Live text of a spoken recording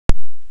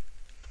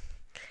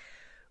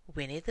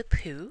Winnie the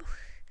Pooh,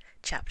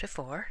 Chapter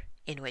 4,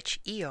 in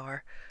which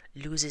Eeyore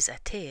loses a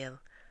tail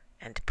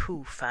and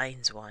Pooh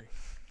finds one.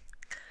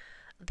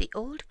 The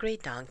old grey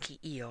donkey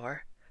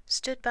Eeyore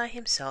stood by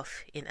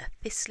himself in a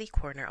thistly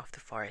corner of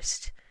the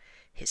forest,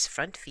 his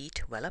front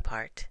feet well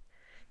apart,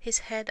 his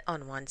head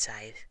on one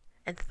side,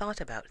 and thought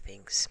about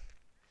things.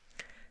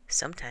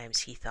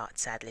 Sometimes he thought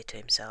sadly to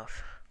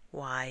himself,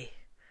 "Why?"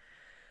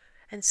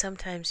 And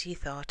sometimes he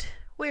thought,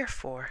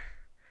 "Wherefore?"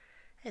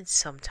 And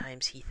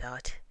sometimes he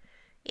thought,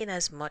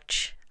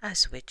 "Inasmuch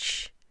as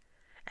which,"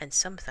 and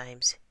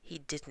sometimes he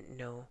didn't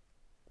know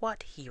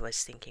what he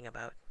was thinking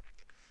about.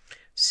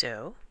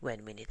 So,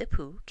 when Winnie the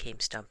Pooh came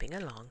stumping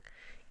along,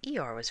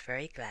 Eeyore was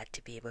very glad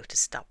to be able to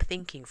stop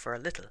thinking for a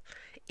little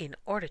in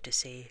order to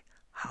say,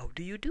 "How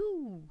do you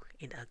do?"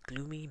 in a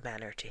gloomy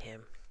manner to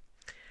him.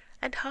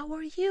 "And how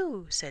are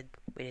you?" said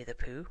Winnie the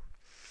Pooh.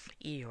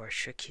 Eeyore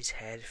shook his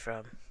head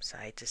from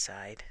side to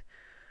side.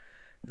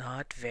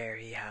 "Not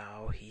very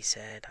how," he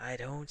said. "I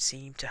don't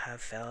seem to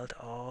have felt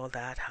all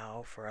that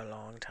how for a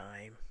long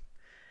time."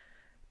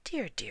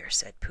 "Dear, dear,"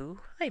 said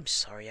Pooh, "I'm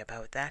sorry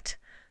about that.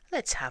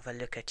 Let's have a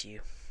look at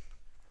you."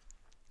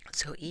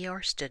 So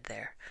Eeyore stood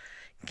there,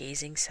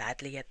 gazing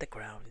sadly at the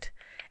ground,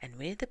 and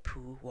Winnie the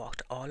Pooh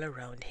walked all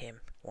around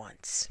him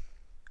once.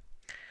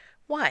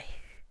 "Why,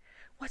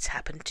 what's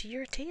happened to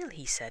your tail?"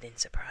 he said in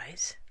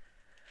surprise.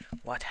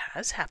 "What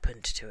has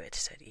happened to it?"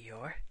 said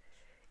Eeyore.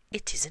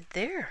 "It isn't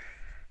there."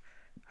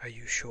 "Are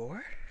you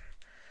sure?"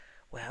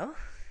 "Well,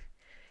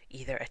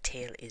 either a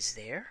tail is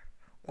there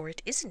or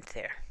it isn't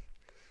there.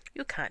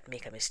 You can't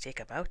make a mistake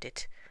about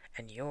it,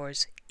 and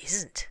yours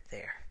isn't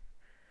there."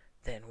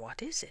 "Then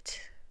what is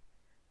it?"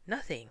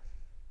 "Nothing."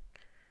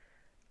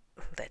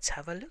 "Let's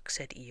have a look,"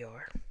 said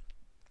Eeyore.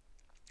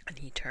 And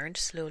he turned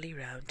slowly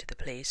round to the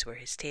place where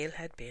his tail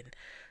had been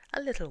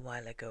a little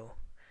while ago,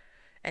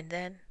 and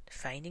then,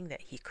 finding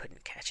that he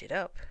couldn't catch it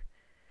up,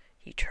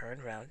 he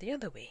turned round the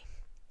other way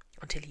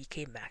until he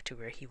came back to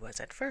where he was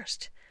at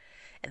first,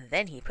 and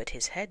then he put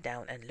his head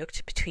down and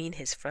looked between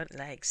his front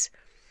legs,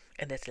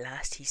 and at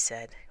last he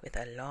said, with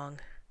a long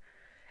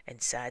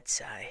and sad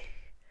sigh,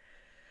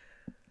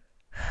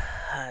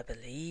 "I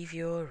believe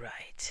you're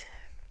right."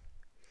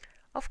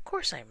 "Of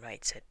course I'm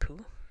right," said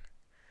Pooh.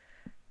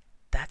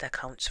 "That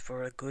accounts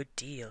for a good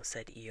deal,"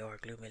 said Eeyore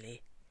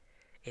gloomily.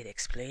 "It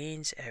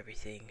explains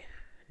everything.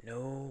 No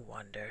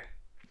wonder."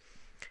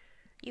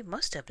 "You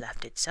must have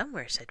left it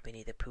somewhere," said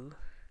Winnie the Pooh.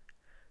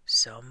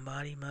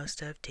 "Somebody must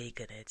have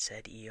taken it,"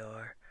 said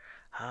Eeyore.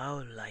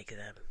 "How like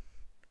them,"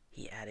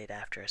 he added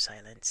after a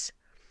silence.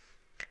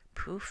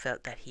 Pooh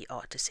felt that he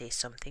ought to say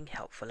something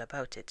helpful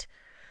about it,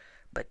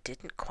 but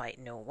didn't quite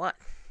know what,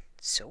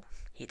 so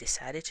he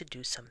decided to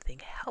do something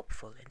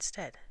helpful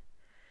instead.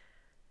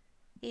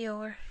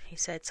 "Eeyore," he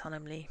said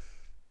solemnly,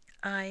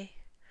 "I,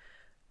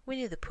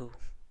 Winnie the Pooh,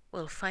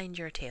 will find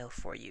your tail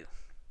for you."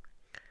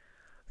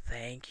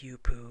 "Thank you,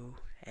 Pooh,"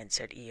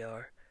 answered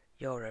Eeyore.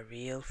 "You're a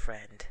real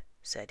friend,"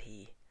 said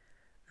he.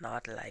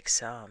 "Not like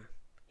some,"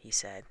 he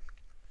said.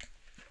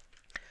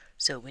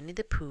 So Winnie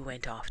the Pooh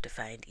went off to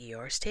find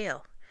Eeyore's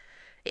tail.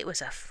 It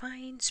was a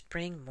fine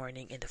spring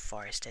morning in the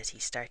forest as he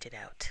started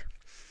out.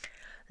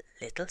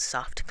 Little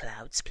soft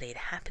clouds played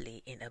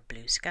happily in a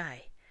blue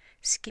sky,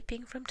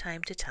 skipping from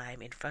time to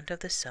time in front of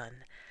the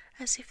sun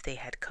as if they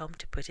had come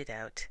to put it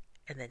out,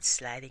 and then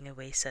sliding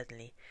away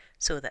suddenly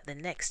so that the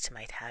next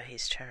might have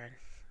his turn.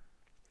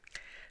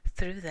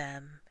 Through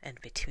them and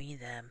between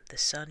them the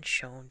sun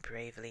shone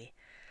bravely,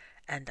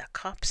 and the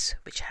copse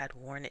which had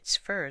worn its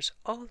furs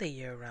all the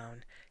year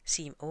round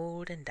seemed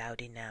old and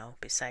dowdy now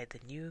beside the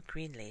new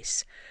green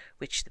lace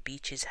which the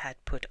beeches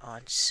had put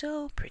on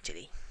so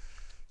prettily.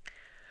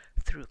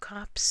 Through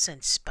copse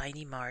and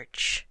spiny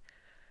march,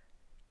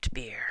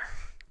 bare,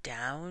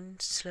 down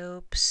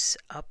slopes,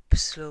 up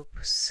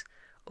slopes,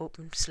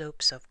 open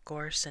slopes of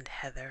gorse and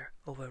heather,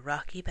 over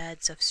rocky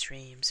beds of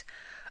streams,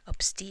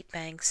 up steep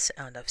banks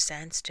and of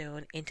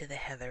sandstone into the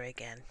heather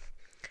again,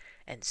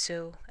 and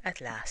so,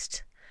 at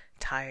last,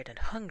 tired and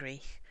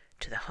hungry,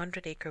 to the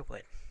 100-acre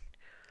wood.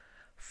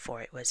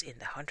 For it was in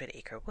the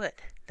 100-acre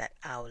wood that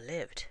Owl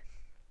lived.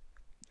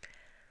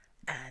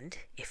 "And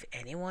if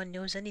anyone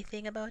knows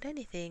anything about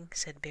anything,"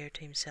 said Bear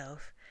to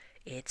himself,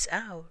 "it's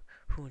Owl,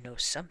 who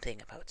knows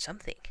something about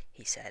something,"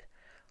 he said.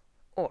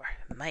 "Or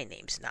my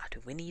name's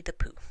not Winnie the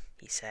Pooh,"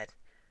 he said,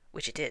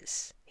 "which it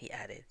is," he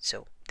added,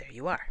 "so there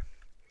you are."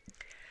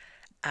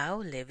 Owl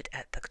lived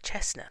at the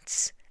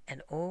Chestnuts,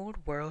 an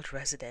old-world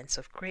residence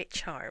of great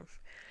charm,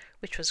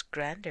 which was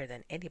grander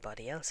than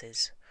anybody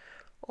else's,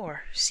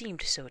 or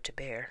seemed so to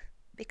Bear,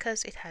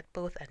 because it had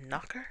both a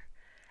knocker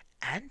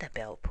and a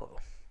bell-pull.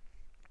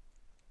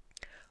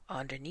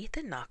 Underneath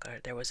the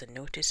knocker there was a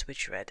notice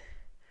which read,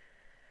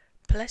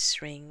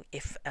 "Please ring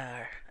if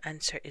our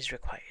answer is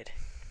required."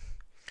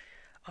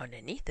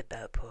 Underneath the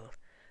bell-pull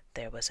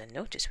there was a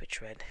notice which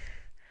read,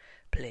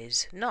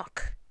 "Please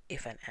knock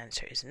if an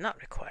answer is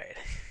not required."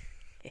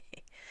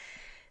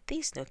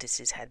 These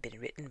notices had been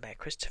written by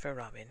Christopher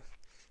Robin,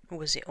 who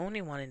was the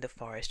only one in the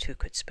forest who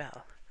could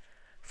spell,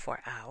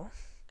 for Owl,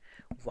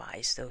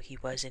 wise though he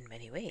was in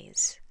many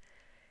ways,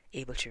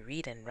 able to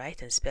read and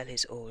write and spell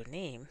his old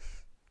name,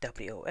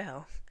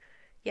 W-O-L,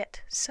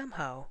 yet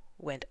somehow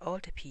went all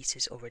to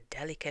pieces over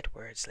delicate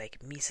words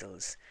like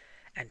measles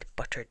and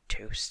buttered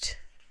toast.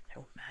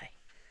 Oh my.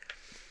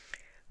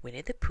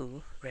 Winnie the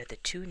Pooh read the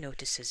 2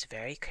 notices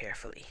very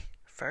carefully,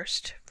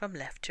 first from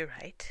left to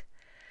right,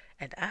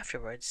 and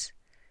afterwards,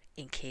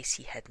 in case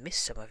he had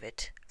missed some of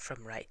it,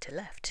 from right to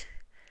left.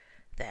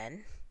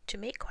 Then, to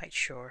make quite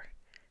sure,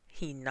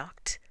 he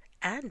knocked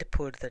and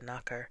pulled the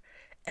knocker,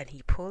 and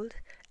he pulled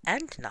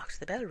and knocked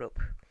the bell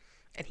rope,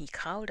 and he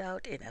called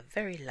out in a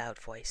very loud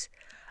voice,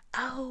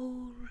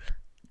 "Owl!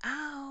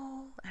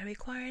 Owl! I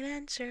require an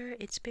answer.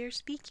 It's Bear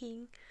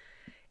speaking."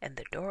 And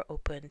the door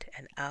opened,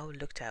 and Owl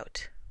looked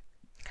out.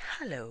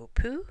 "Hello,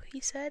 Pooh," he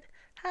said.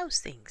 "How's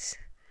things?"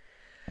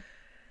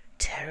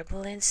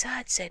 "Terrible and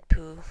sad," said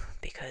Pooh,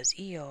 "because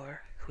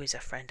Eeyore, who is a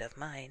friend of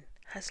mine,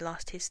 has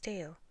lost his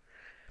tail,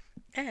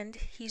 and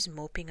he's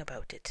moping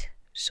about it.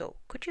 So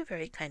could you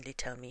very kindly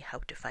tell me how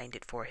to find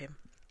it for him?"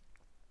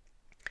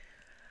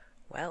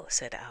 "Well,"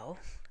 said Owl,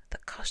 "the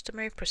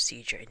customary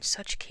procedure in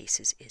such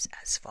cases is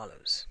as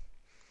follows."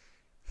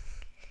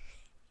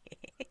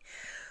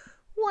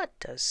 "What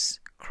does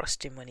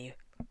crusty-money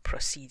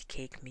proceed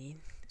cake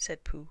mean?"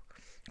 said Pooh,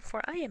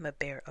 "for I am a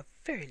bear of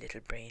very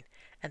little brain,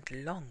 and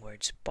long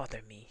words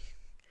bother me."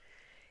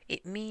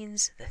 "It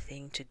means the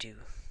thing to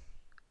do."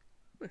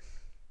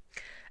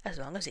 "As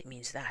long as it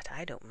means that,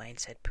 I don't mind,"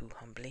 said Pooh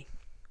humbly.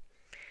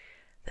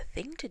 "The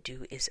thing to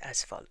do is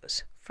as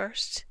follows.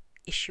 First,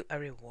 issue a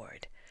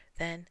reward.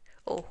 Then—"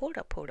 "Oh, hold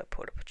up,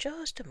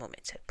 just a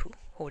moment," said Pooh,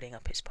 holding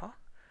up his paw.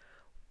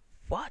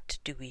 "What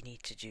do we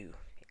need to do?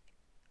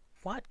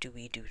 What do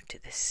we do to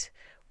this?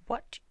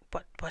 What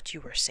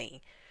you were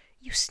saying?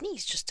 You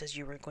sneezed just as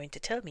you were going to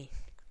tell me."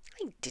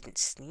 "I didn't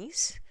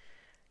sneeze."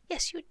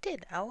 "Yes, you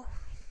did, Owl."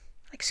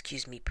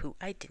 "Excuse me, Pooh,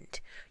 I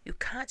didn't. You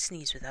can't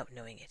sneeze without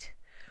knowing it."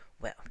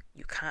 "Well,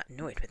 you can't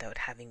know it without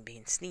having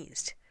been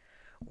sneezed.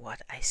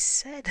 What I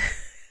said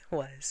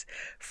was,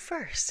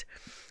 first,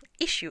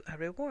 issue a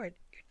reward."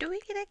 "You're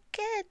doing it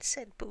again,"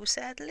 said Pooh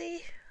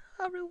sadly.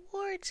 "A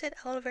reward," said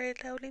Owl very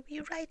loudly.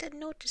 "We write a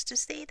notice to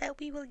say that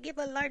we will give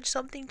a large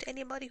something to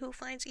anybody who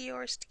finds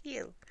Eeyore's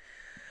tail."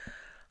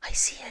 I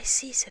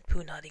see," said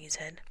Pooh, nodding his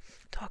head.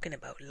 "Talking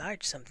about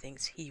large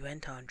somethings," he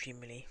went on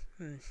dreamily.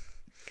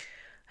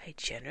 "I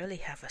generally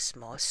have a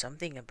small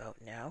something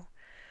about now,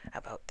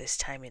 about this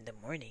time in the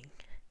morning,"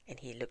 and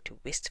he looked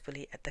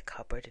wistfully at the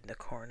cupboard in the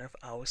corner of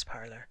Owl's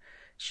parlour.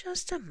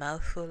 "Just a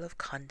mouthful of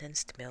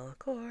condensed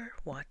milk, or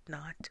what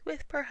not,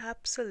 with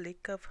perhaps a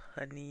lick of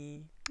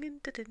honey.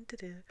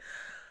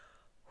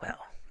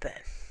 Well,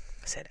 then,"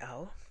 said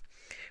Owl,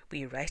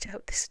 "we write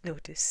out this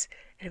notice,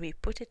 and we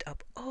put it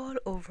up all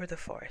over the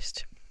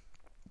forest."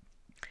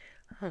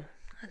 "A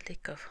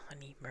lick of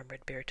honey,"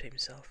 murmured Bear to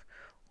himself,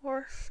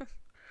 or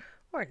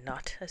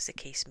not, as the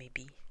case may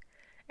be,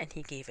 and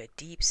he gave a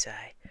deep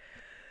sigh,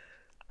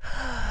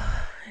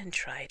 and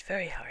tried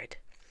very hard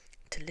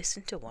to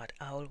listen to what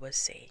Owl was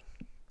saying.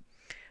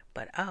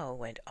 But Owl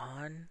went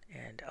on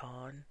and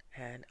on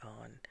and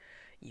on,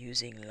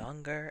 using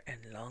longer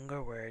and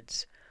longer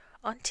words,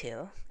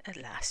 until at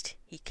last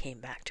he came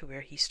back to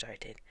where he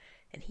started,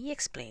 and he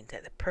explained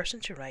that the person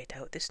to write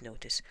out this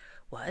notice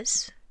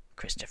was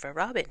Christopher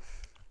Robin.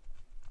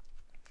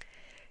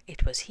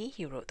 "It was he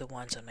who wrote the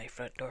ones on my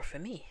front door for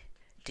me.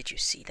 Did you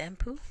see them,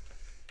 Pooh?"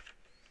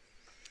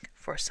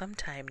 For some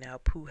time now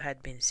Pooh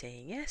had been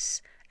saying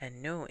yes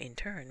and no in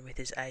turn, with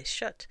his eyes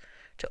shut,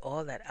 to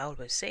all that Owl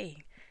was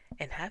saying,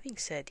 and having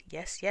said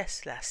yes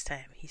last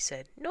time, he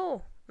said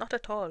no, not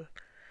at all,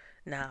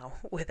 now,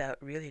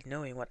 without really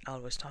knowing what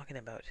Owl was talking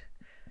about.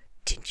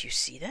 "Didn't you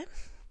see them?"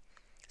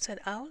 said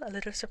Owl, a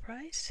little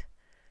surprised.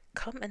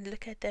 "Come and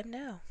look at them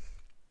now."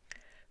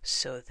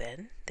 So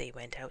then they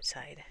went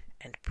outside,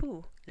 and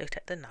Pooh looked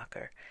at the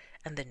knocker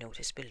and the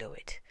notice below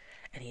it,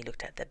 and he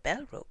looked at the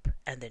bell rope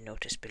and the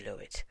notice below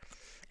it,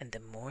 and the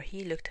more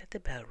he looked at the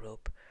bell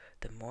rope,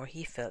 the more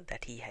he felt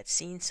that he had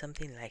seen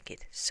something like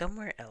it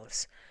somewhere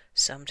else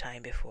some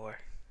time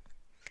before.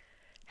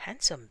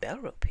 "Handsome bell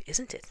rope,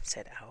 isn't it?"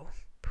 said Owl.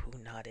 Pooh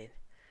nodded.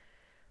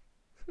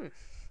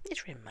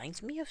 "It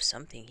reminds me of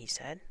something," he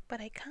said,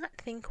 "but I can't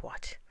think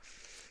what.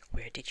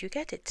 Where did you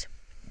get it?"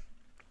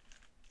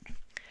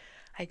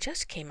 "I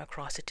just came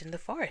across it in the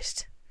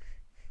forest.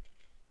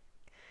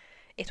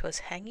 It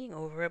was hanging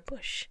over a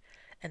bush,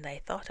 and I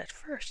thought at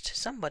first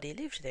somebody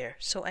lived there,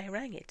 so I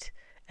rang it,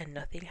 and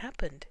nothing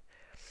happened.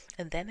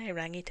 And then I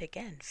rang it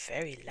again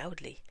very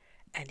loudly,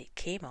 and it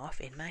came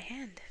off in my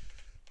hand.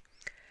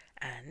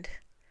 And,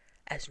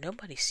 as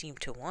nobody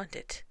seemed to want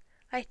it,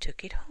 I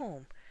took it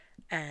home,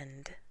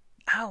 and—"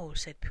 "Owl,"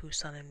 said Pooh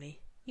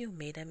solemnly, "you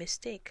made a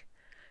mistake.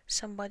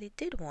 Somebody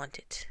did want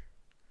it."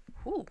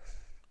 "Who?"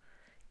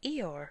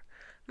 "Eeyore,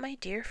 my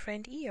dear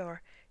friend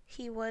Eeyore.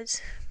 He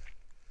was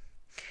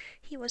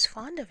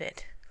fond of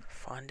it."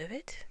 "Fond of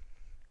it?"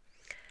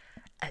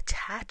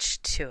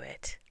 "Attached to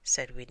it,"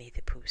 said Winnie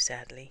the Pooh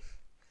sadly.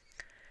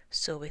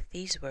 So with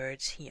these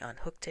words he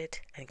unhooked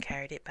it and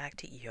carried it back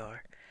to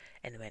Eeyore,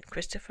 and when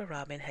Christopher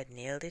Robin had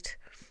nailed it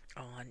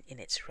on in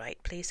its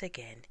right place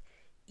again,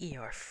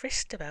 Eeyore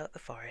frisked about the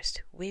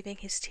forest, waving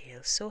his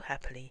tail so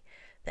happily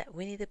that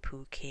Winnie the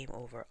Pooh came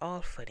over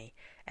all funny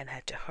and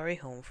had to hurry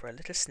home for a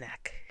little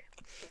snack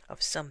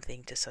of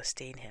something to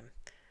sustain him.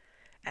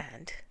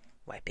 And,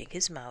 wiping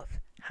his mouth,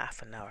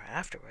 half an hour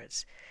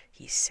afterwards,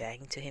 he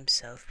sang to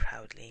himself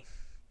proudly,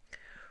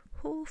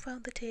 "Who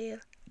found the tail?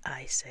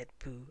 I, said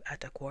Pooh,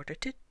 at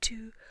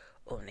 1:45,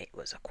 only it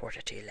was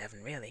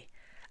 11:15 really.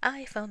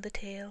 I found the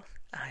tail,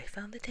 I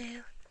found the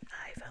tail,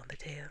 I found the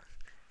tail."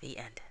 The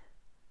end.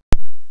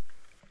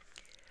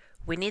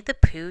 Winnie the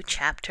Pooh,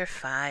 Chapter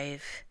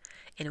 5,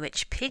 in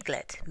which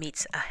Piglet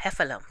meets a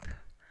heffalump.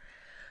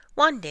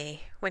 One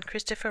day, when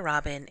Christopher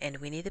Robin and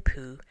Winnie the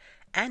Pooh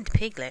and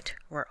Piglet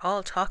were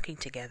all talking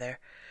together,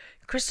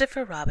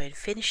 Christopher Robin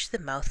finished the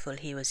mouthful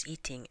he was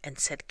eating and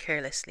said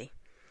carelessly,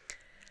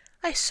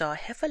 "I saw a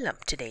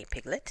heffalump today,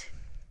 Piglet."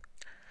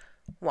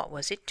 "What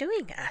was it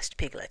doing?" asked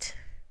Piglet.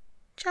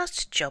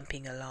 "Just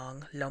jumping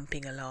along,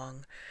 lumping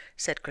along,"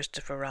 said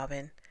Christopher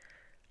Robin.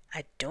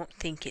 "I don't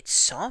think it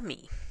saw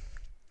me."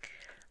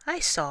 "I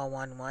saw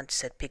one once,"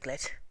 said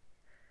Piglet.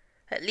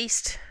 "At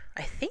least,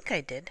 I think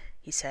I did,"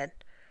 he said.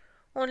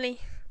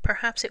 "Only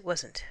perhaps it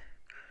wasn't."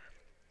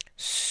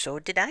 "So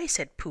did I,"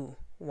 said Pooh,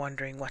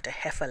 wondering what a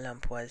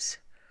heffalump was.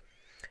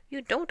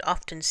 "You don't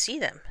often see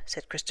them,"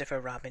 said Christopher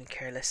Robin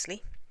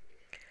carelessly.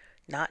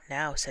 "Not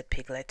now," said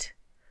Piglet.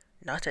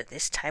 "Not at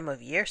this time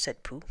of year,"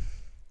 said Pooh.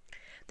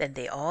 Then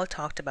they all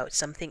talked about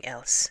something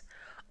else,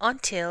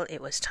 until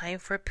it was time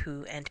for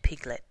Pooh and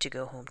Piglet to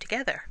go home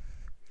together.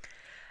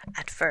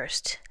 At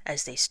first,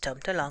 as they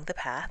stumped along the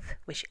path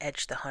which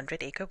edged the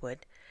 100-acre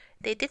wood,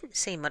 they didn't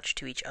say much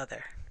to each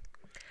other.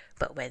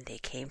 But when they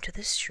came to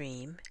the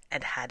stream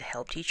and had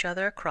helped each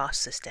other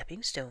across the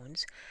stepping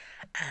stones,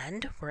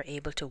 and were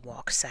able to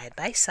walk side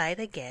by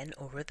side again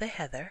over the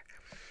heather,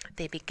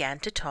 they began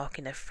to talk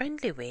in a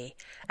friendly way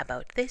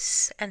about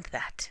this and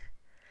that.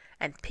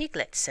 And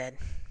Piglet said,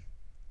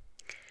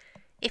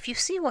 "If you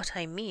see what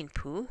I mean,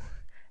 Pooh."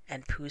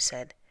 And Pooh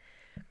said,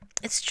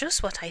 "It's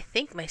just what I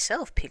think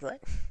myself,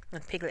 Piglet."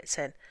 And Piglet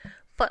said,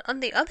 "But on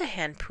the other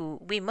hand, Pooh,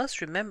 we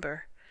must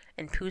remember."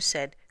 And Pooh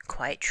said,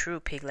 "Quite true,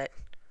 Piglet,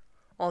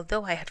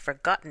 although I had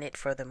forgotten it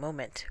for the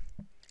moment."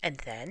 And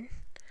then,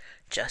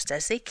 just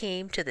as they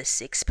came to the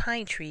 6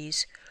 pine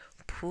trees,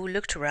 Pooh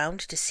looked round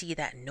to see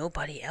that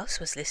nobody else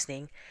was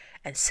listening,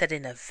 and said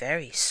in a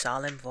very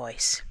solemn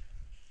voice,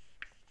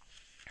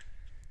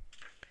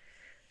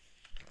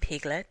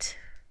 "Piglet,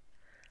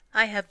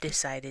 I have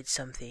decided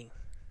something."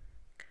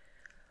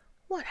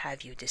 "What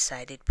have you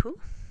decided,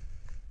 Pooh?"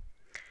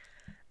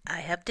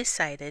 "I have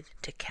decided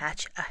to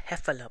catch a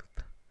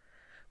heffalump."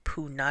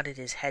 Pooh nodded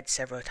his head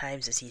several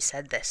times as he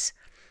said this,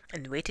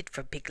 and waited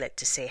for Piglet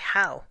to say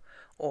how,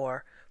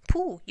 or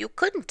 "Pooh, you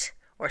couldn't,"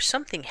 or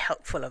something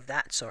helpful of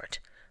that sort.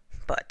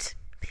 But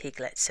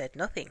Piglet said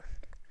nothing.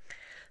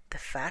 The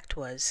fact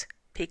was,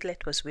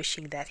 Piglet was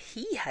wishing that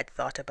he had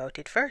thought about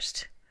it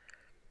first.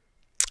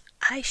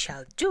 "I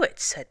shall do it,"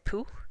 said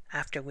Pooh,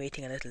 after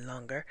waiting a little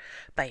longer,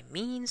 "by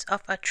means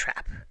of a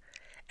trap.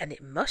 And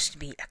it must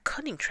be a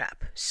cunning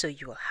trap, so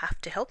you will have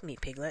to help me,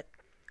 Piglet."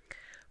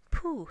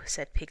 "Pooh,"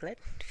 said Piglet,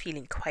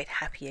 feeling quite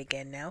happy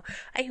again now,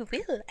 I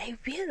will.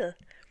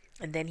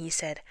 And then he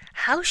said,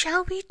 "How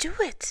shall we do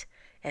it?"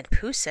 And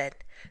Pooh said,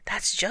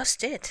 "That's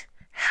just it.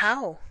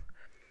 How?"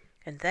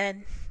 And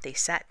then they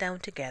sat down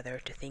together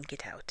to think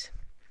it out.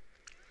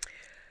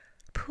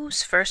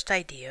 Pooh's first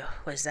idea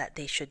was that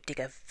they should dig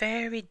a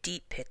very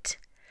deep pit,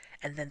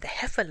 and then the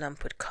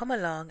heffalump would come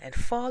along and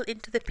fall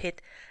into the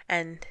pit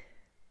and...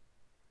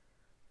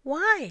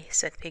 "Why?"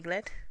 said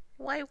Piglet.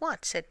 "Why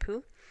what?" said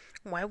Pooh.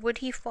 "Why would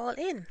he fall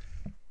in?"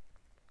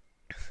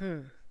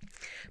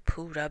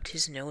 Pooh rubbed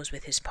his nose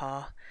with his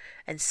paw,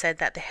 and said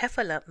that the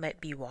heffalump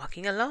might be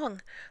walking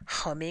along,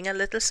 humming a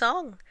little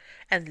song,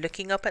 and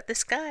looking up at the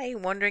sky,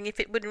 wondering if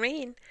it would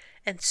rain,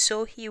 and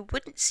so he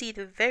wouldn't see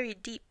the very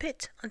deep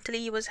pit until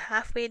he was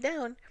halfway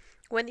down,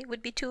 when it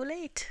would be too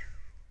late.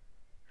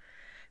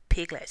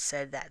 Piglet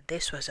said that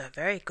this was a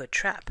very good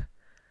trap.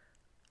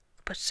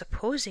 But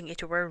supposing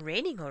it were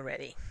raining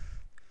already?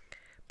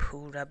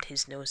 Pooh rubbed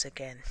his nose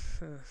again,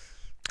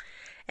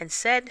 and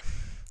said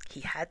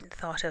he hadn't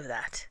thought of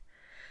that.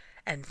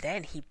 And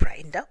then he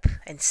brightened up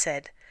and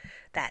said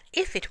that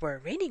if it were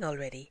raining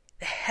already,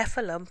 the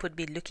heffalump would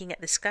be looking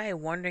at the sky,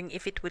 wondering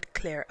if it would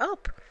clear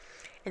up,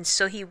 and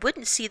so he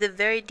wouldn't see the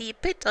very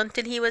deep pit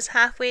until he was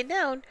halfway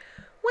down,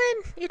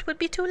 when it would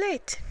be too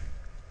late.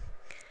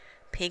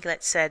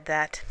 Piglet said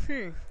that,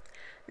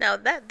 now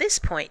that this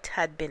point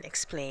had been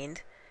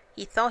explained,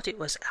 he thought it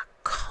was a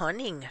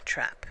cunning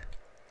trap.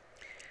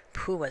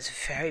 Pooh was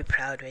very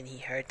proud when he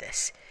heard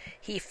this.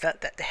 He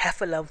felt that the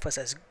heffalump was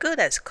as good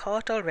as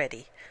caught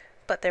already,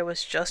 but there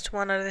was just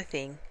one other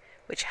thing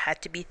which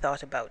had to be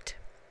thought about,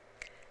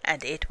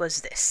 and it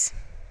was this.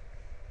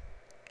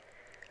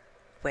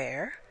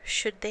 Where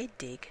should they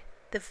dig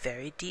the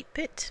very deep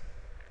pit?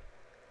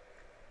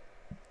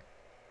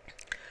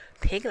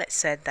 Piglet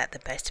said that the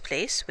best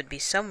place would be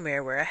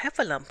somewhere where a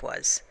heffalump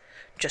was,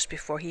 just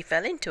before he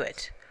fell into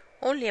it,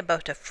 only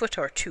about a foot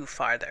or two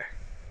farther.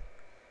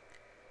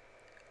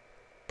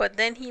 "But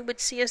then he would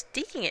see us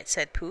digging it,"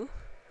 said Pooh.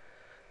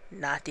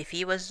 "Not if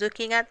he was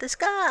looking at the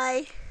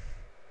sky."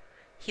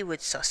 "He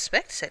would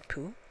suspect," said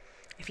Pooh,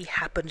 "if he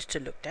happened to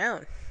look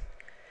down."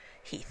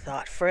 He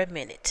thought for a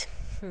minute.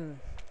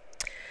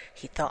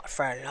 He thought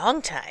for a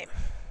long time,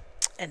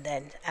 and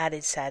then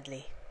added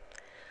sadly,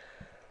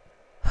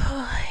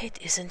 "Oh, it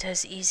isn't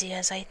as easy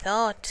as I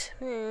thought.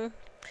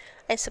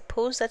 I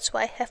suppose that's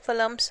why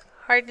heffalumps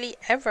hardly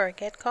ever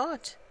get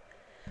caught."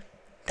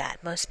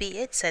 "That must be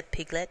it," said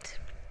Piglet.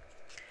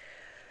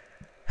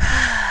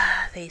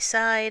 They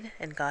sighed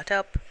and got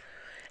up,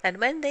 and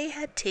when they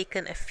had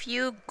taken a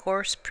few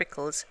gorse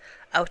prickles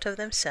out of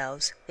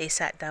themselves, they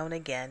sat down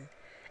again,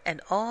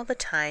 and all the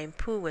time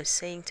Pooh was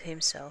saying to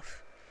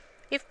himself,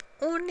 "If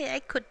only I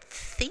could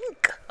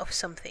think of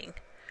something,"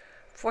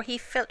 for he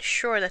felt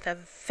sure that a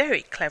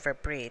very clever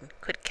brain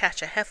could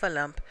catch a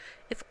heffalump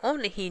if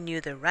only he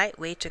knew the right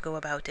way to go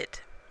about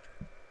it.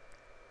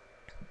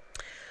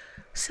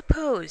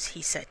 "Suppose,"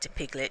 he said to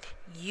Piglet,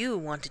 "you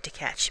wanted to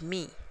catch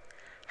me.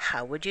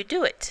 How would you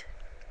do it?"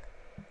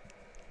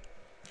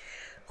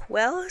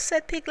 "Well,"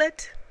 said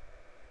Piglet,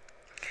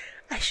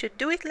 "I should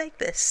do it like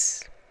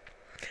this.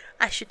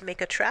 I should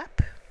make a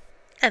trap,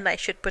 and I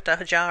should put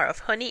a jar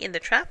of honey in the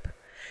trap,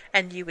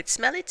 and you would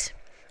smell it,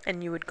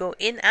 and you would go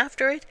in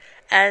after it,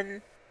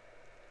 and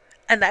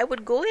I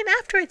would go in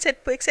after it,"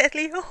 said Pooh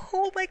exactly.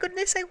 "Oh, my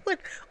goodness, I would,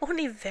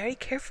 only very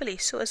carefully,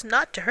 so as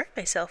not to hurt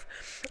myself.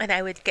 And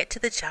I would get to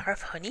the jar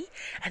of honey,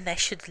 and I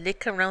should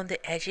lick around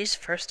the edges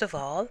first of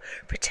all,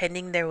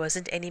 pretending there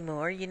wasn't any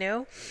more, you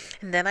know.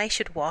 And then I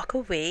should walk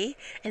away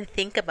and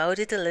think about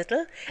it a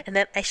little, and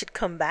then I should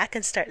come back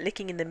and start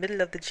licking in the middle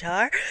of the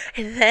jar,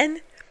 and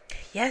then...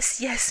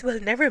 Yes, well,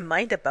 never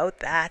mind about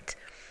that.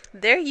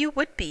 There you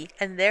would be,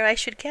 and there I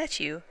should catch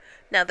you.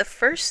 Now the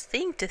first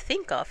thing to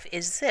think of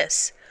is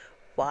this.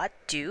 What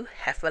do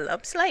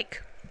heffalumps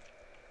like?"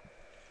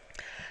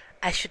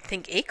 "I should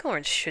think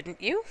acorns, shouldn't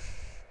you?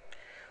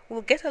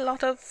 We'll get a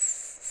lot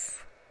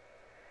of..."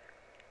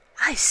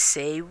 "I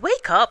say,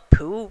 wake up,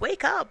 Pooh,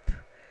 wake up!"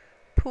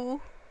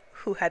 Pooh,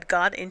 who had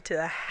gone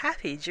into a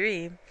happy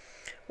dream,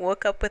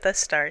 woke up with a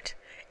start,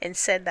 and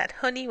said that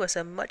honey was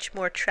a much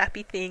more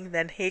trappy thing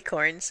than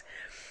acorns.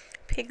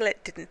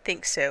 Piglet didn't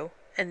think so,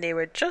 and they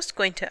were just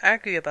going to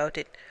argue about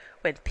it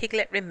when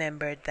Piglet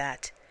remembered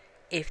that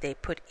if they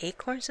put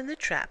acorns in the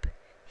trap,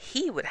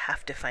 he would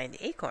have to find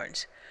the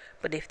acorns.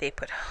 But if they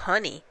put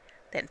honey,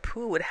 then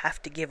Pooh would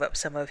have to give up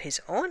some of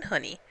his own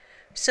honey.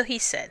 So he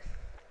said,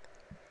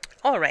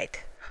 "All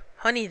right,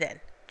 honey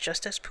then,"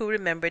 just as Pooh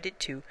remembered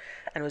it too,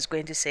 and was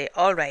going to say,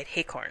 "All right,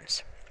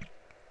 acorns."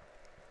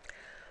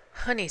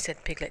 "Honey,"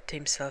 said Piglet to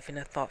himself in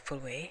a thoughtful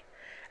way,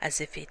 as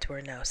if it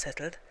were now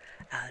settled.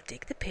 "I'll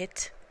dig the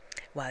pit,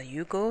 while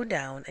you go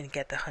down and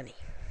get the honey."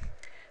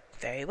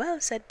 "Very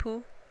well," said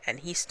Pooh, and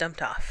he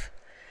stumped off.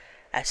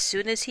 As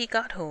soon as he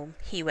got home,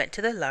 he went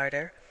to the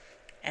larder,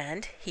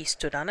 and he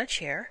stood on a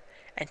chair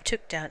and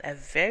took down a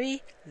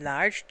very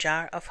large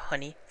jar of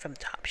honey from the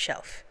top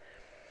shelf.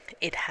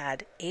 It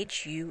had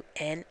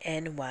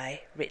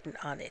HUNNY written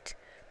on it,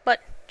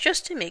 but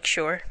just to make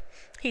sure,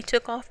 he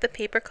took off the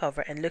paper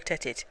cover and looked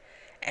at it,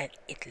 and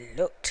it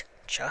looked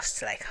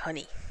just like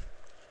honey.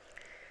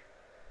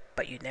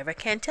 "But you never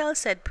can tell,"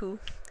 said Pooh.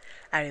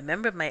 "I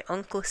remember my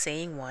uncle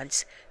saying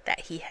once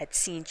that he had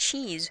seen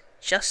cheese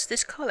just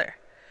this color."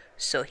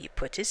 So he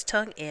put his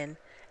tongue in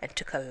and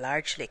took a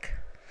large lick.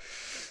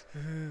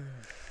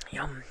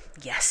 Yum!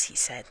 "Yes," he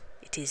said,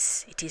 it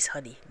is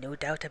honey, no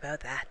doubt about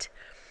that.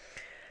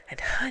 And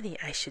honey,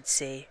 I should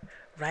say,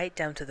 right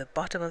down to the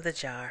bottom of the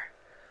jar.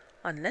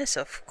 Unless,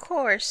 of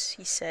course,"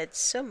 he said,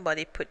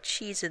 "somebody put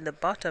cheese in the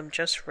bottom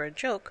just for a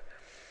joke.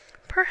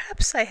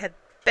 Perhaps I had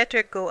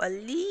better go a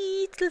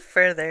little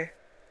further,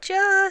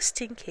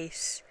 just in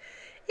case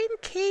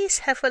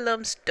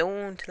heffalumps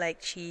don't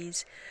like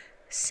cheese,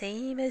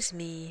 same as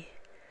me."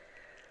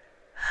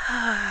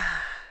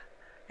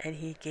 And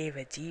he gave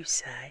a deep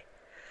sigh.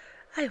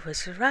 "I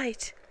was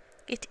right.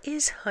 It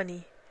is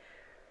honey,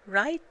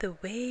 right the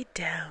way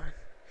down."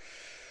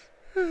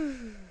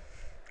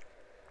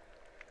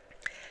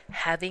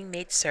 Having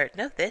made certain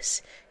of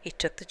this, he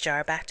took the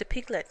jar back to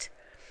Piglet,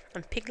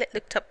 and Piglet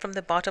looked up from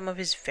the bottom of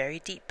his very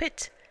deep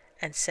pit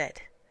and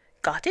said,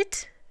 "Got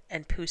it?"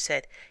 And Pooh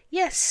said,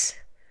 "Yes,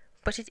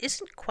 but it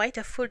isn't quite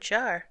a full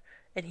jar,"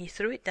 and he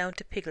threw it down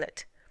to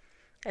Piglet.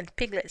 And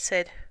Piglet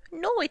said,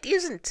 "No, it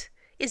isn't.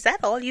 Is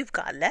that all you've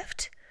got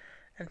left?"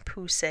 And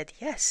Pooh said,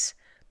 "Yes,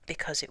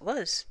 because it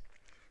was."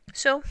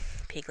 So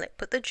Piglet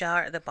put the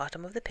jar at the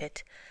bottom of the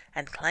pit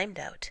and climbed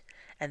out,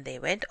 and they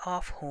went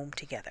off home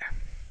together.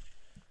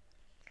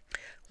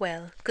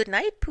 "Well, good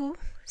night, Pooh,"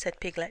 said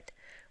Piglet,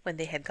 when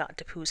they had got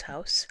to Pooh's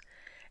house,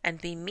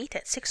 "and we meet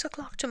at 6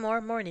 o'clock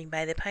tomorrow morning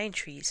by the pine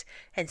trees,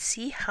 and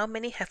see how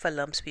many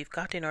heffalumps we've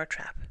got in our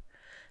trap."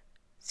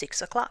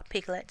 6 o'clock,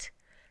 Piglet.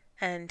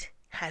 "And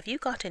have you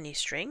got any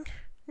string?"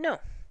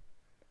 "No."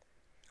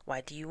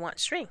 "Why do you want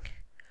string?"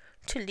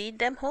 "To lead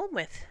them home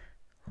with."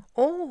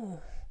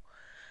 "Oh,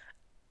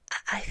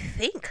 I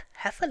think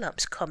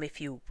heffalumps come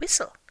if you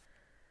whistle.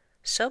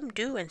 Some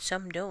do and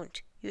some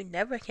don't. You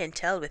never can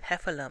tell with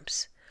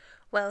heffalumps.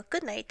 Well,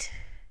 good night.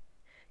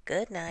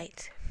 Good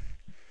night.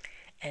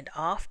 And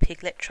off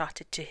Piglet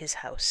trotted to his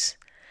house,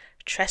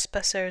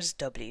 Trespassers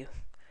W,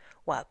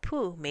 while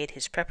Pooh made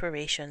his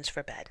preparations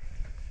for bed.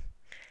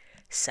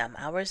 Some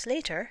hours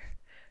later,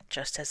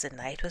 just as the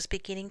night was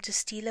beginning to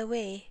steal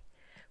away,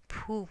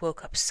 Pooh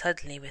woke up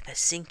suddenly with a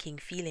sinking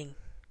feeling.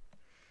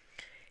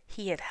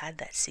 He had had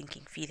that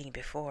sinking feeling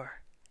before,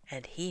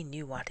 and he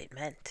knew what it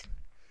meant.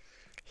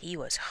 He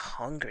was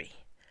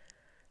hungry.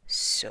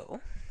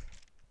 So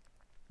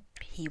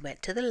he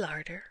went to the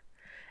larder,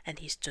 and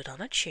he stood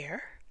on a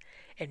chair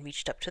and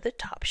reached up to the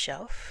top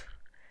shelf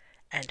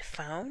and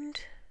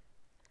found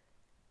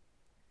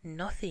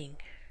nothing.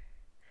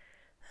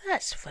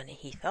 That's funny,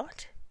 he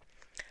thought.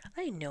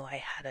 I know I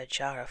had a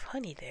jar of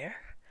honey there,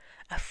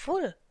 a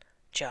full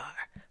jar,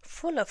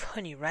 full of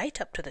honey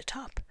right up to the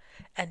top,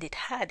 and it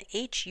had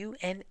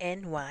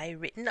Hunny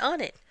written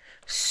on it,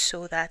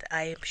 so that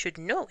I should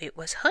know it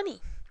was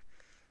honey.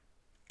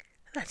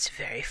 That's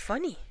very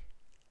funny.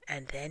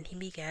 And then he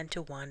began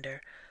to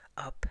wander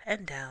up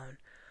and down,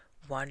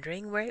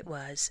 wondering where it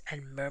was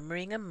and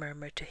murmuring a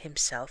murmur to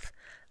himself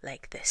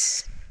like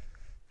this.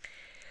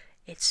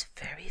 It's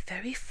very,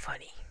 very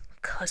funny,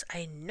 'cause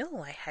I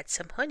know I had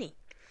some honey,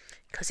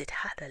 'cause it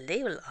had a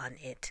label on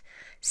it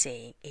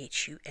saying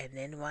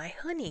Hunny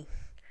honey.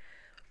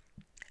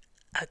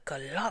 A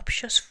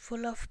galoptious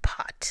full of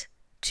pot,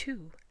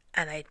 too,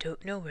 and I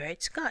don't know where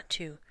it's got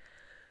to.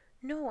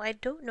 No, I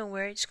don't know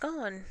where it's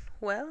gone.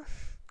 Well,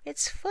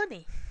 it's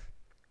funny.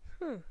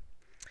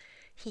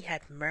 He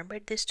had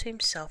murmured this to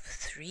himself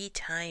 3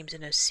 times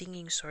in a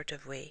singing sort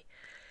of way,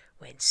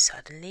 when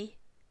suddenly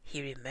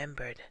he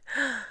remembered.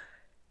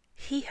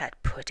 He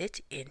had put it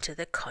into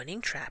the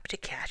cunning trap to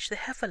catch the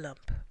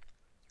heffalump.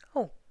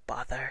 Oh,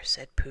 bother,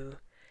 said Pooh.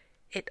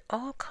 It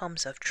all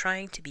comes of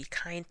trying to be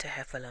kind to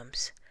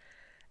heffalumps.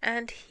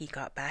 And he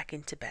got back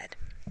into bed.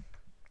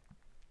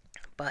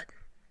 But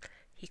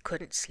he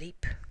couldn't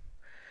sleep.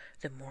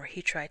 The more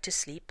he tried to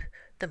sleep,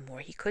 the more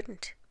he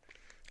couldn't.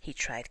 He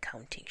tried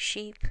counting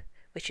sheep,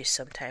 which is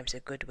sometimes a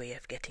good way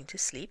of getting to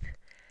sleep,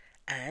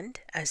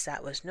 and as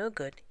that was no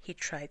good, he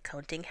tried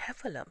counting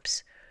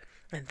heffalumps,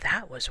 and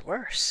that was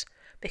worse,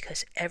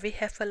 because every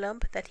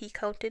heffalump that he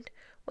counted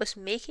was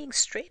making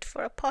straight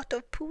for a pot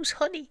of Pooh's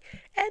honey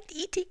and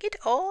eating it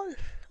all.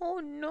 Oh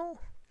no!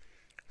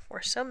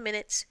 For some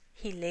minutes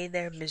he lay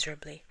there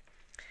miserably,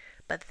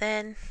 but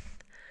then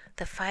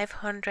the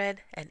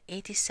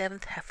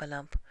 587th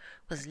heffalump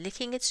was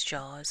licking its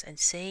jaws and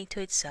saying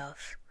to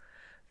itself,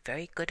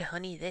 "Very good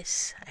honey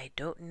this. I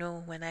don't know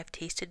when I've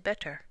tasted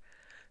better."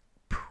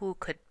 Pooh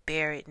could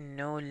bear it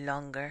no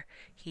longer.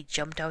 He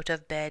jumped out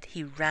of bed,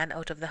 he ran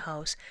out of the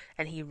house,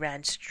 and he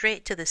ran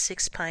straight to the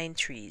 6 pine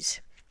trees.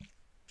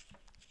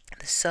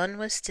 The sun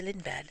was still in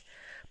bed,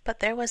 but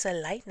there was a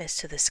lightness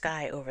to the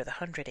sky over the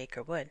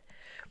 100-acre wood,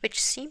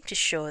 which seemed to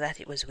show that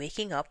it was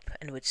waking up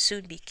and would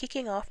soon be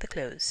kicking off the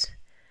clothes.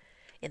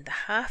 In the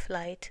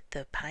half-light,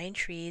 the pine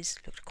trees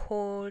looked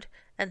cold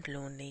and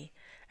lonely,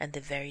 and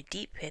the very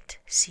deep pit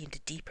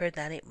seemed deeper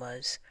than it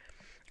was,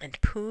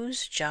 and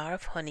Pooh's jar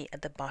of honey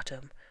at the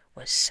bottom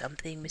was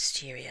something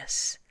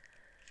mysterious.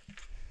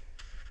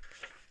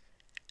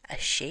 A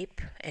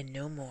shape and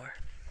no more.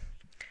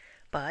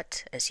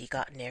 But as he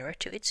got nearer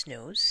to his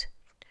nose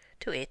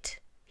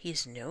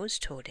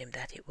told him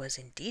that it was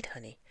indeed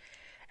honey,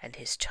 and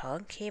his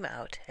tongue came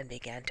out and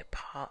began to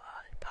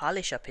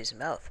polish up his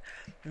mouth,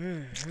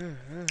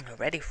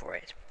 ready for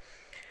it.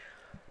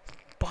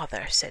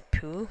 "Bother," said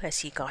Pooh, as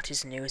he got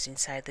his nose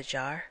inside the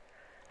jar.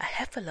 "A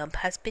heffalump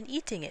has been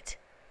eating it."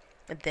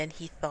 And then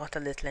he thought a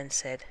little and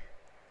said,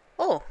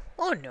 Oh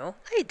no,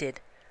 I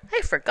did.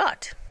 I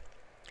forgot."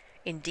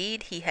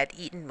 Indeed, he had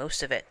eaten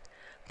most of it,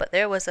 but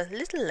there was a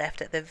little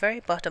left at the very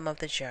bottom of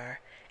the jar,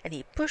 and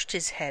he pushed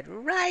his head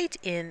right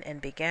in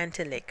and began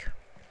to lick.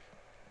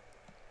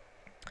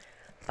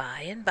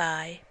 By and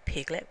by,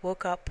 Piglet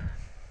woke up.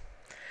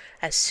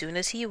 As soon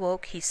as he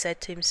woke, he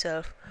said to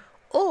himself,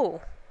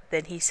 "Oh!"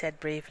 Then he said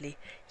bravely,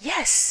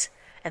 "Yes!"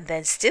 And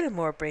then still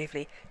more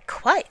bravely,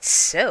 "Quite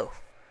so!"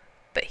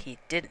 But he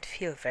didn't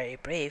feel very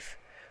brave,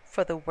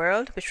 for the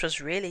world which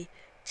was really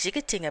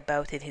jiggetting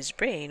about in his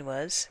brain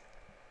was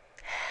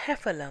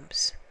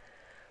heffalumps.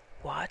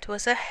 What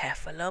was a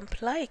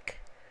heffalump like?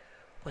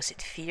 Was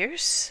it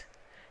fierce?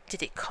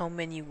 Did it come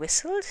when you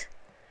whistled?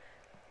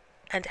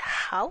 And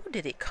how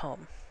did it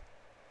come?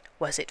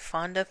 Was it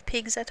fond of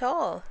pigs at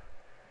all?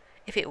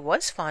 If it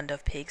was fond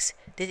of pigs,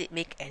 did it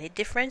make any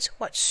difference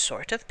what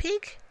sort of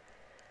pig?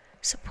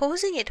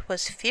 Supposing it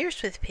was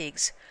fierce with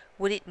pigs,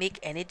 would it make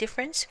any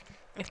difference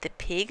if the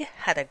pig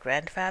had a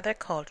grandfather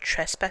called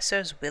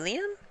Trespassers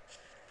William?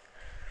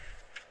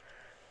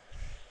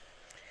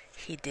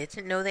 He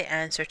didn't know the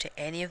answer to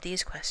any of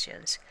these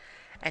questions,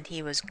 and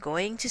he was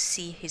going to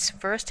see his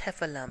first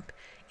heffalump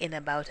in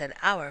about an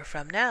hour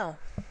from now.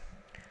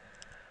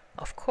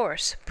 Of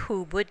course,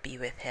 Pooh would be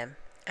with him,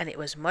 and it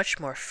was much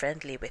more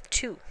friendly with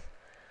 2.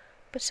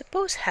 But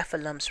suppose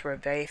heffalumps were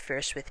very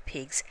fierce with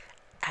pigs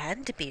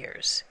and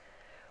bears.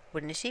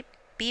 Wouldn't it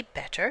be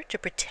better to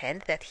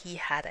pretend that he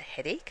had a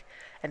headache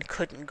and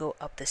couldn't go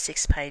up the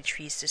 6 pine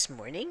trees this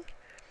morning?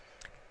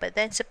 But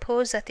then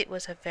suppose that it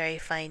was a very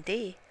fine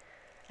day,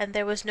 and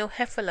there was no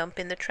heffalump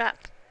in the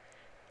trap.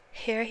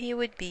 Here he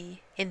would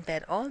be, in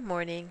bed all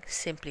morning,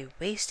 simply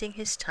wasting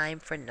his time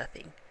for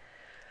nothing.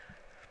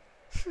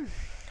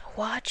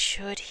 What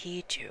should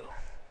he do?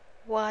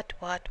 What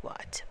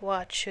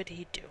should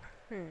he do?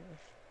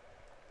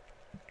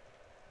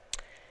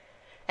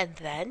 And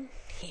then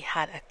he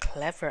had a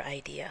clever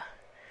idea.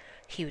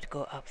 He would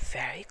go up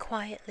very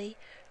quietly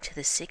to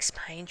the 6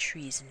 pine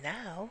trees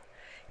now,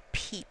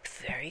 peep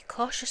very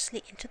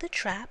cautiously into the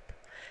trap,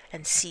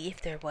 and see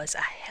if there was a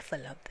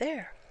heffalump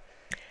there.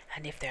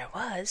 And if there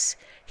was,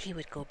 he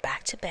would go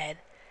back to bed,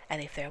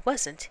 and if there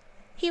wasn't,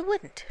 he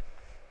wouldn't.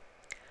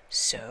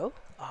 So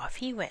off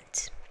he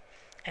went.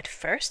 At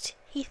first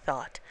he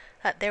thought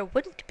that there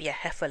wouldn't be a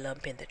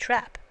heffalump in the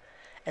trap,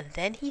 and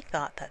then he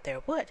thought that there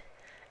would,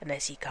 and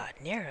as he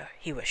got nearer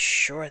he was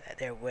sure that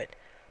there would,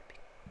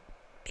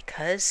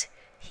 because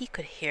he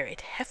could hear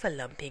it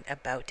heffalumping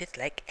about it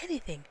like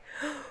anything.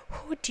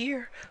 "Oh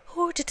dear,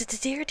 oh dear,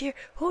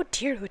 oh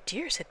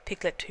dear," said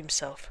Piglet to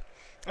himself,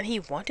 and he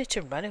wanted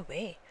to run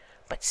away,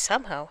 but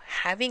somehow,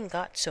 having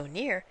got so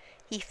near,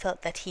 he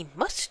felt that he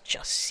must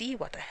just see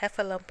what a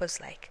heffalump was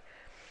like.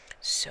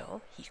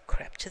 So he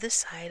crept to the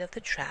side of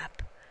the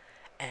trap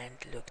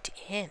and looked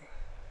in.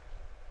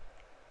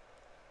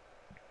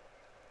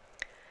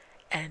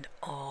 And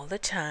all the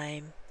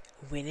time,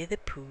 Winnie the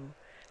Pooh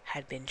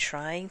had been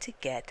trying to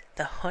get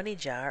the honey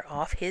jar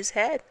off his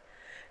head.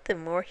 The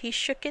more he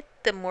shook it,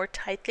 the more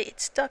tightly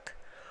it stuck.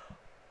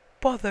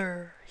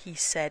 "Bother," he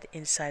said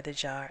inside the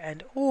jar,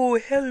 and "Oh,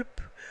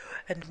 help,"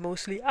 and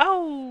mostly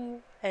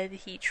 "Ow," and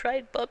he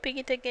tried bumping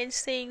it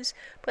against things,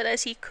 but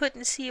as he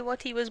couldn't see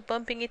what he was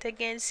bumping it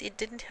against, it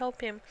didn't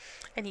help him,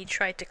 and he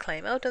tried to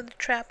climb out of the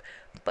trap,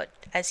 but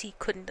as he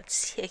could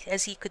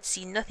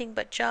see nothing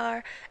but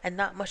jar, and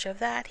not much of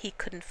that, he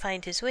couldn't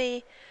find his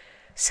way.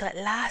 So at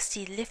last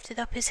he lifted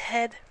up his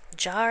head,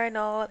 jar and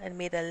all, and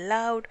made a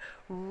loud,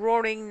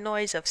 roaring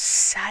noise of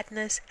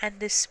sadness and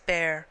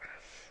despair.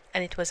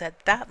 And it was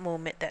at that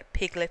moment that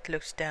Piglet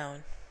looked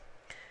down.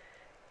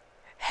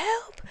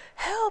 "Help!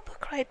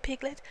 Help!" cried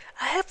Piglet.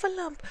 "A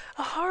heffalump!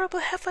 A horrible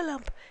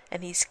heffalump!"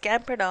 And he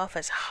scampered off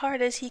as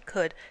hard as he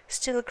could,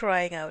 still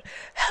crying out,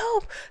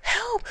 "Help!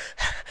 Help!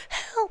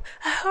 Help!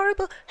 A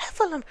horrible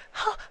heffalump!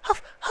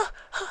 Horrible!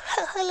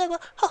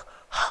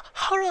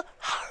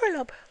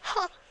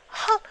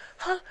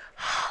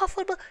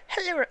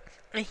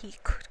 And he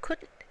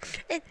couldn't,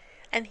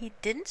 and he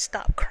didn't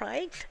stop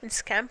crying and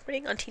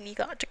scampering until he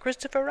got to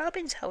Christopher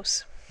Robin's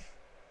house.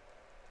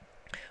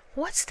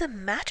 "What's the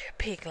matter,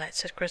 Piglet?"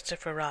 said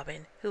Christopher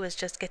Robin, who was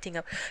just getting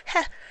up.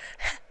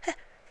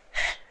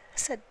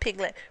 Said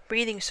Piglet,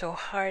 breathing so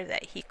hard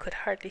that he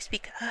could hardly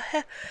speak.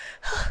 "A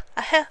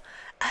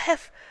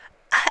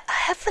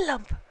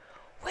heffalump.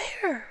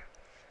 Where?"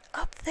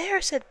 "Up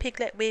there," said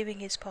Piglet, waving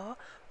his paw.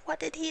 "What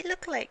did he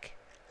look like?"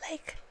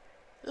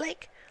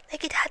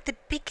 Like it had the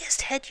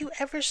biggest head you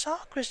ever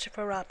saw,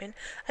 Christopher Robin.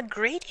 A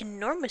great,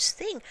 enormous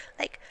thing,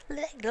 like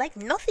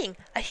nothing.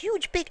 A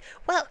huge, big,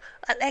 well,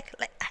 I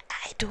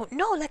don't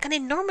know, like an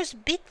enormous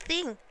big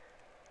thing,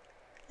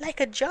 like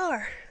a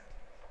jar."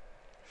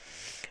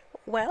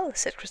 "Well,"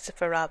 said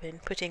Christopher Robin,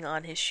 putting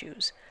on his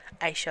shoes,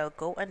 "I shall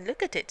go and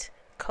look at it.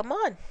 Come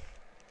on."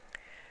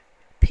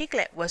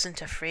 Piglet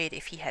wasn't afraid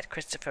if he had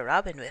Christopher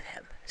Robin with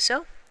him,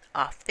 so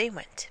off they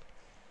went.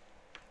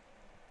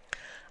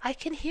 "I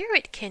can hear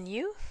it, can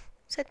you?"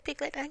 said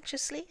Piglet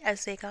anxiously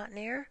as they got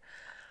near.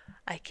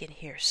 "I can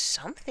hear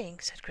something,"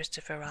 said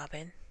Christopher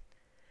Robin.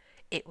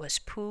 It was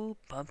Pooh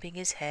bumping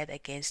his head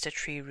against a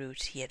tree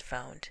root he had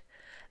found.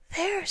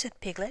 "There," said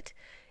Piglet.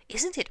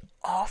 "Isn't it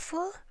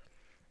awful?"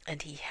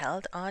 And he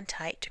held on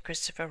tight to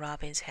Christopher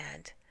Robin's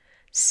hand.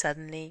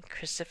 Suddenly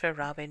Christopher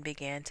Robin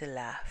began to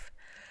laugh,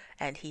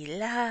 and he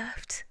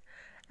laughed,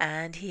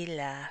 and he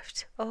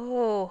laughed.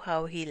 Oh,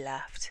 how he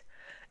laughed!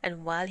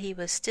 And while he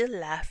was still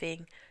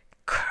laughing,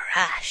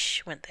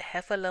 crash went the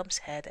heffalump's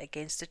head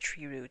against the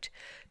tree root,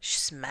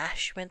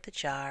 smash went the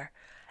jar,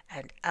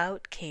 and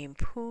out came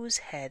Pooh's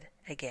head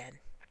again.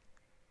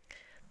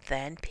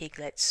 Then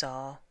Piglet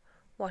saw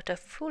what a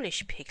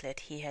foolish piglet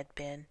he had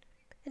been,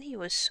 and he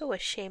was so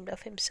ashamed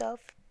of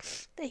himself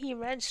that he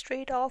ran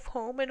straight off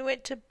home and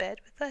went to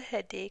bed with a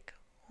headache.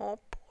 Oh,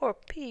 poor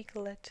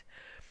Piglet!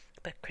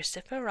 But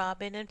Christopher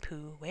Robin and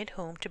Pooh went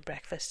home to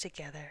breakfast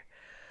together.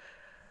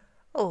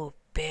 "Oh,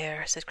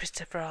 Bear," said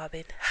Christopher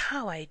Robin,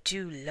 "how I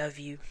do love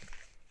you."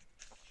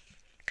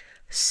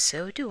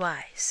 "So do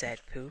I,"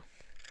 said Pooh.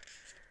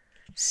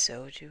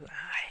 "So do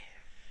I."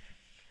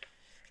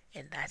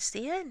 And that's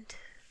the end,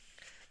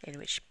 in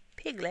which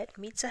Piglet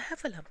meets a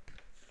heffalump.